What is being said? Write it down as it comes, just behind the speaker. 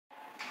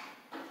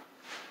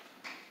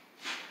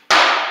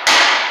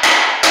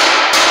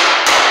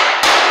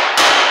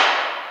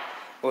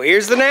Well,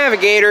 here's the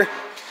Navigator.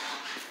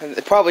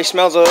 It probably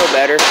smells a little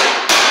better.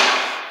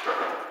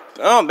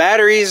 Oh,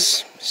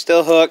 battery's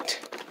still hooked.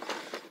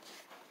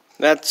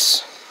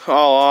 That's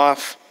all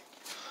off.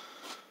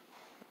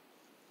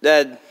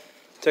 Dad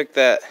took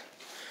that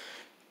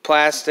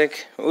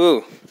plastic.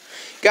 Ooh.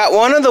 Got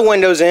one of the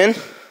windows in.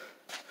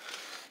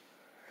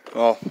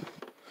 Well,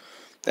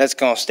 that's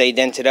gonna stay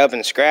dented up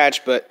and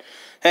scratched, but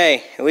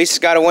hey, at least it's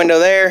got a window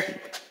there.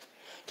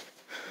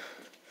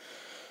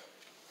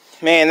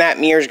 Man, that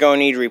mirror's gonna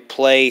need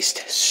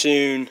replaced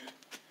soon.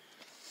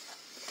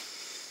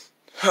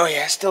 Oh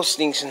yeah, it still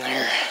stinks in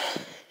there.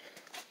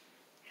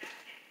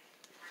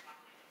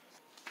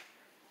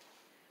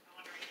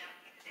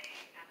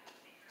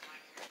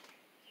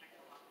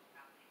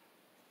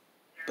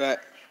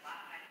 But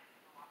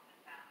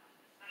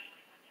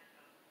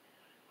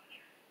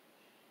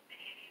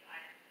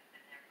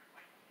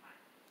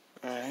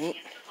alright.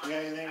 You got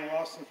anything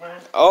lost and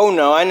found? Oh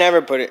no, I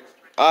never put it.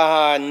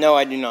 No,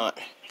 I do not.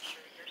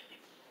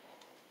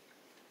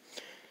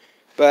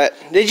 But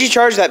did you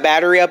charge that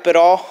battery up at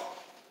all?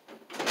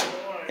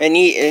 It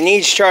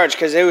needs charge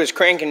because it was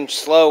cranking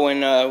slow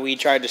when we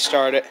tried to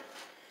start it.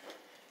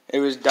 It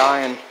was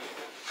dying.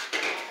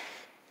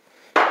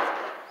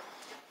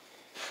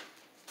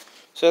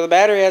 So the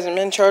battery hasn't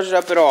been charged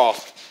up at all.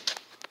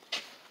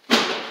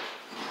 I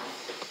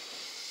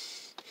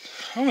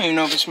don't even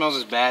know if it smells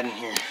as bad in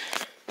here.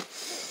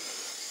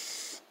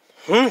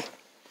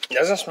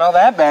 Doesn't smell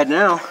that bad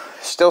now.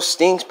 Still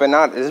stinks, but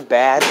not as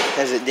bad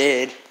as it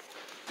did.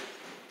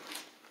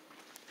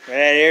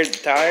 Right, here's the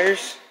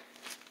tires.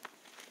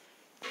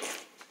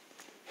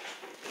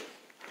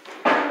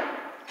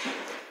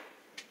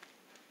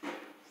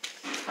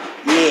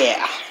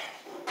 Yeah.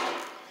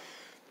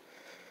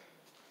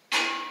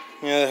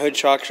 Yeah, the hood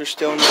shocks are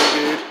still no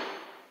good.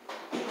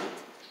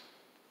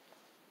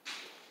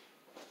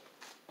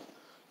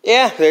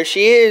 Yeah, there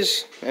she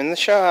is in the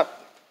shop.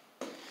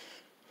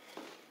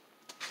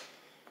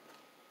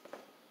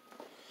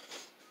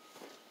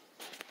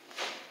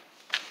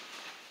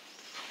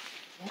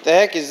 What the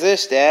heck is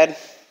this, Dad?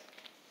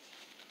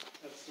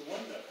 That's the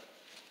window.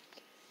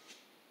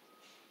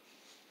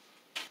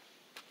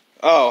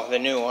 Oh, the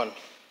new one.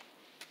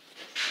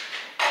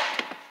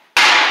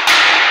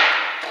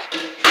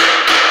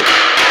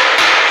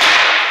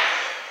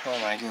 Oh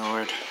my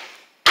Lord.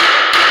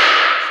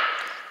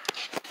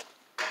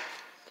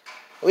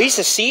 At least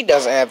the seat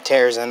doesn't have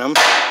tears in them.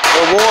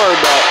 They're worn,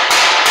 but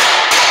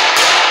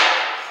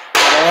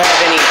they don't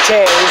have any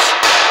tears.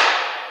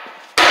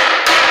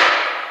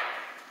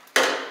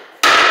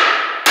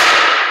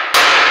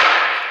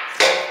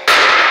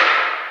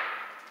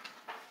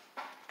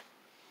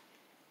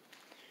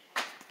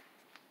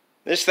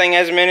 This thing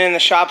hasn't been in the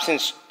shop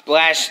since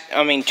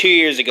 2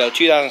 years ago.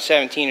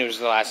 2017 was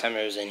the last time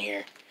it was in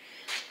here.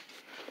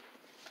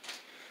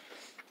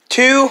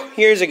 2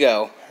 years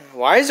ago.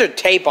 Why is there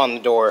tape on the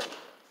door?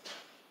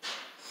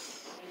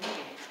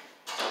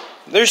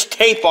 There's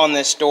tape on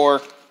this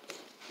door.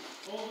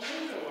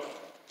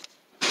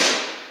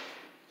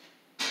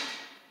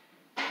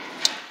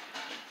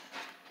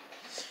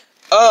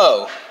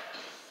 Oh.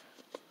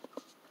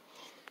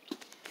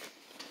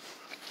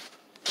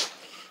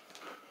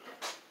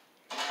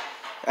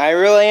 I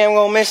really am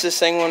going to miss this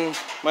thing when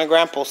my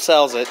grandpa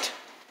sells it.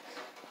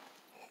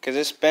 Because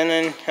it's been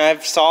in,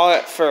 I've saw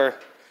it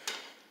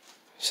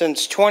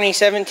since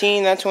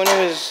 2017. That's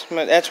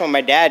when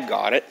my dad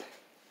got it.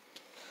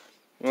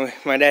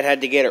 My dad had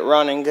to get it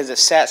running because it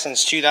sat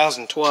since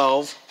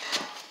 2012.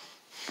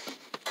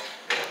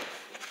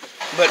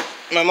 But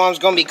my mom's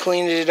going to be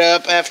cleaning it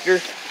up after.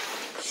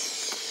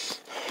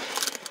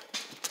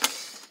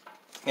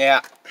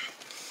 Yeah.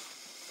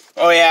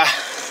 Oh yeah.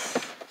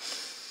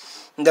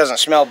 It doesn't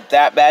smell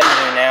that bad in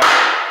here now.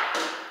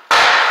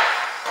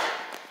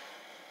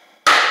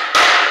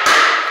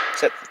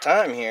 Set the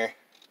time here.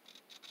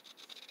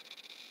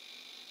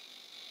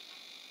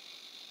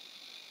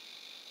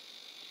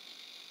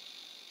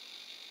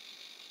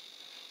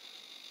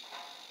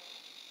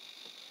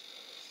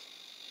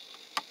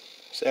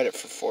 Set it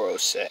for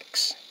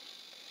 4:06.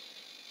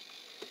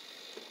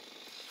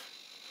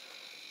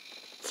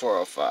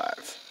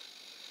 4:05.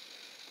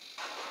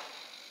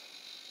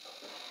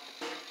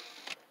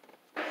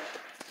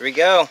 Here we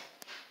go.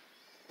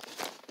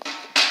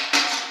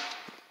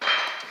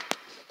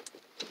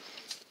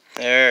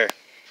 There.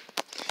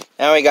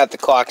 Now we got the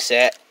clock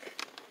set.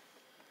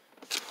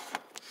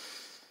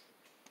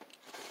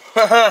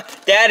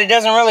 Dad, it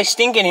doesn't really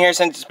stink in here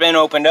since it's been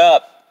opened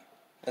up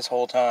this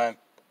whole time.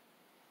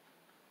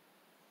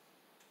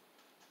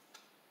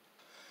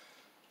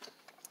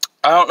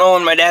 I don't know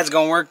when my dad's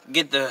gonna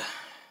get the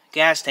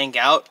gas tank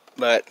out,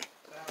 but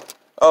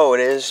oh,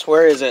 it is.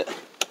 Where is it?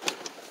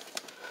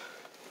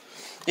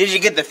 Did you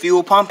get the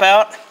fuel pump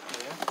out? Yeah.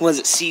 Was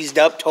it seized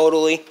up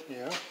totally?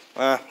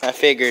 Yeah. I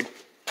figured.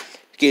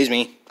 Excuse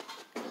me.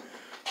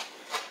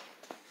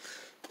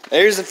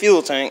 There's the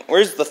fuel tank.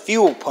 Where's the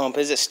fuel pump?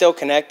 Is it still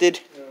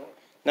connected?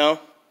 No. No?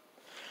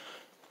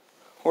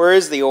 Where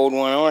is the old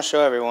one? I want to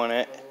show everyone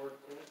it.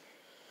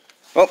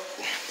 Oh.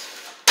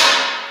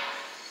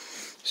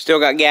 Still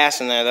got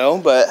gas in there though,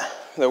 but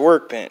the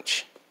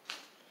workbench.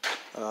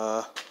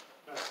 Over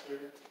here.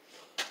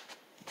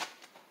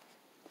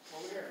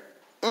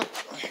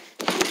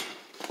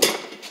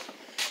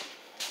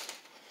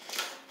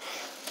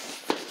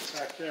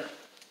 Back there.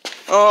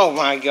 Oh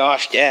my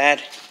gosh, Dad.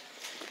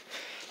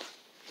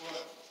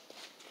 What?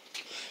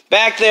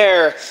 Back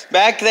there,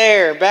 back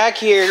there, back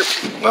here.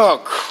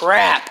 Oh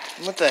crap,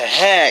 what the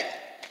heck?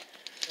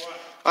 What?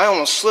 I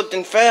almost slipped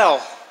and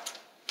fell.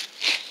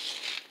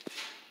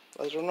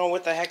 I don't know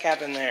what the heck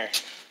happened there.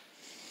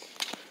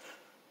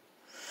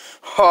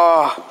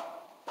 Oh,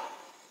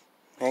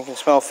 I can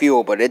smell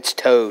fuel, but it's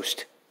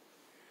toast.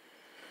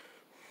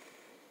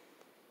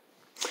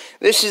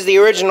 This is the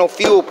original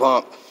fuel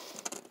pump.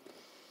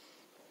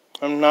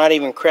 I'm not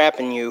even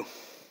crapping you.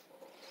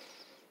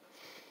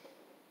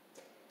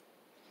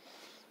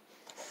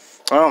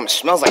 Oh, it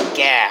smells like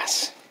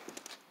gas.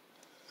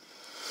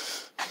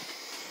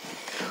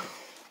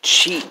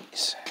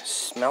 Jeez, it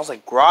smells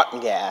like rotten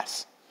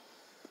gas.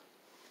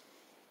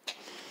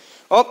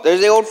 Oh,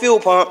 there's the old fuel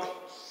pump.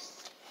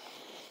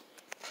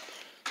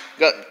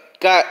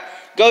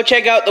 Go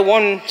check out the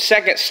 1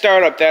 second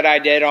startup that I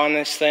did on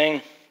this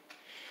thing.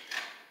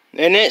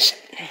 And it's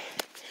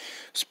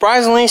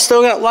surprisingly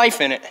still got life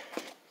in it.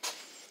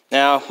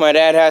 Now, my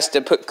dad has to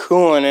put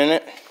coolant in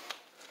it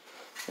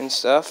and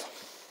stuff.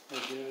 I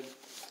did.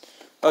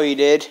 Oh, you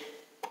did?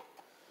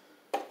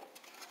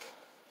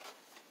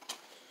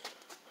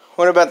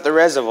 What about the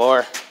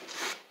reservoir?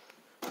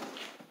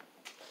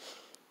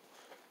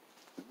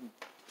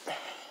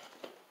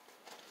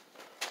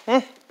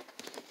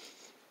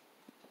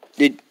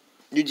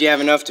 Did you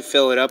have enough to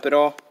fill it up at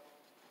all?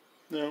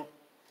 No.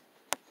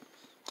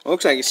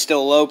 Looks like it's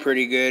still low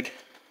pretty good.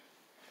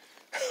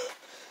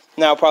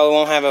 Now probably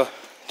won't have a...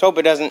 Let's hope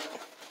it doesn't...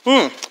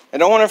 I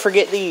don't want to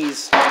forget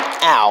these.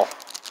 Ow.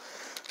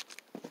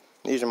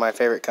 These are my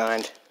favorite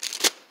kind.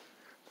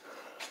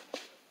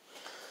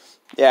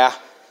 Yeah.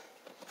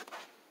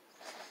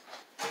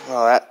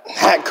 Oh,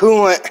 that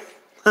coolant.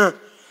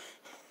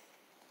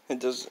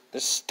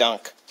 It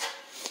stunk.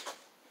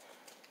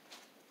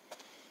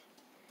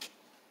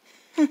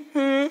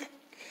 But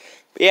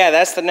yeah,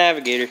 that's the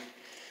Navigator.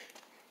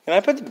 Can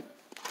I put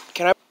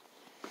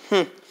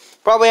the...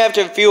 Probably have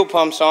to have fuel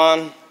pumps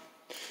on.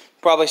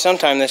 Probably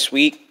sometime this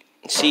week.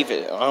 See if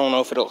it... I don't know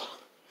if it'll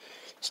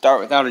start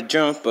without a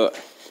jump, but...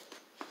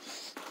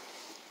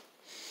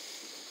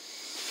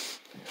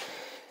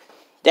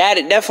 Dad,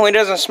 it definitely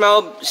doesn't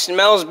smell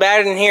as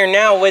bad in here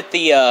now with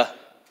the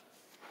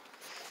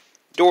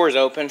doors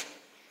open.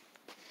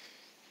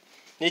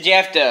 Did you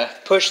have to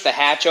push the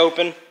hatch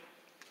open?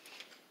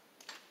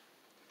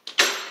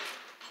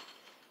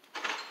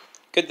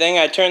 Good thing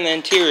I turned the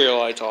interior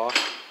lights off.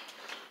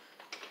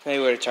 They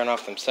would have turned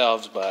off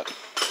themselves, but...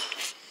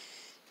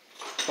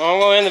 Well, I'm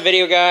going to end the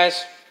video,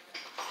 guys.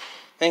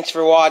 Thanks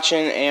for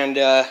watching, and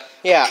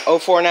yeah,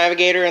 04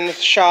 Navigator in the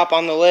shop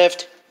on the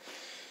lift.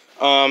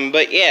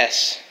 But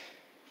yes,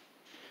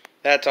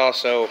 that's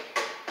also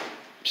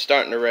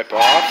starting to rip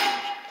off.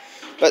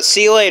 But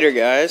see you later,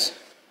 guys.